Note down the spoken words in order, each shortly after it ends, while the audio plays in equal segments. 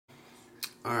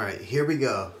Alright, here we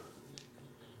go.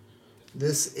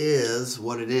 This is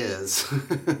what it is.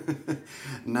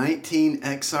 19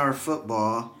 XR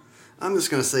football. I'm just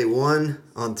going to say 1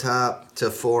 on top to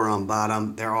 4 on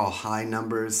bottom. They're all high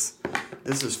numbers.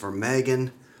 This is for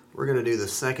Megan. We're going to do the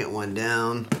second one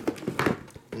down.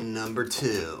 Number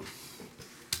 2.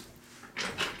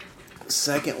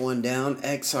 Second one down,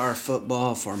 XR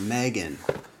football for Megan.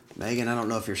 Megan, I don't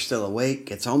know if you're still awake.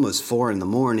 It's almost 4 in the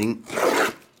morning.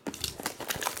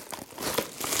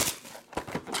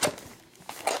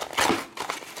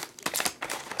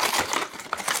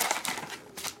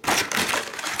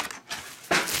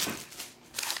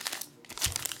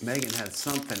 Megan had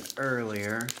something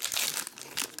earlier.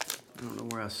 I don't know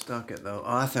where I stuck it though.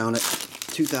 Oh, I found it.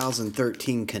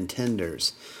 2013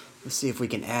 contenders. Let's see if we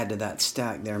can add to that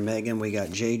stack there, Megan. We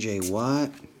got J.J.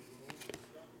 Watt,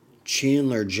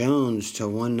 Chandler Jones to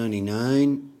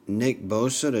 199, Nick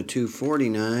Bosa to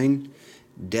 249,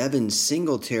 Devin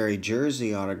Singletary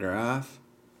jersey autograph,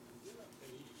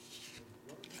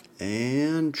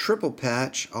 and triple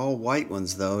patch, all white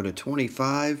ones though, to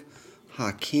 25,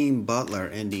 Hakeem Butler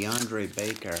and DeAndre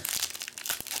Baker.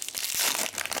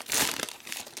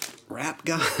 Rap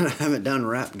God, I haven't done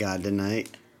Rap God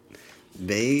tonight.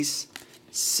 Base,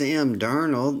 Sam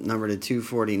Darnold, number to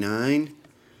 249,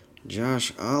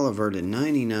 Josh Oliver to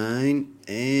 99,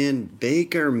 and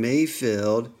Baker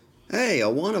Mayfield. Hey, a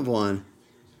 1 of 1.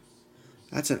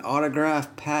 That's an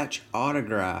autograph patch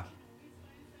autograph.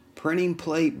 Printing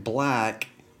plate black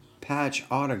patch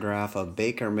autograph of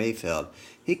Baker Mayfield.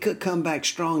 He could come back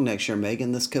strong next year,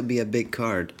 Megan. This could be a big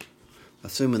card,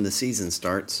 assuming the season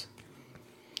starts.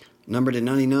 Number to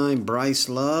 99, Bryce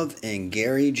Love and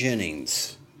Gary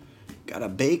Jennings. Got a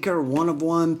Baker 1 of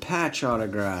 1 patch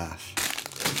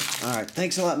autograph. All right,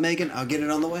 thanks a lot, Megan. I'll get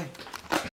it on the way.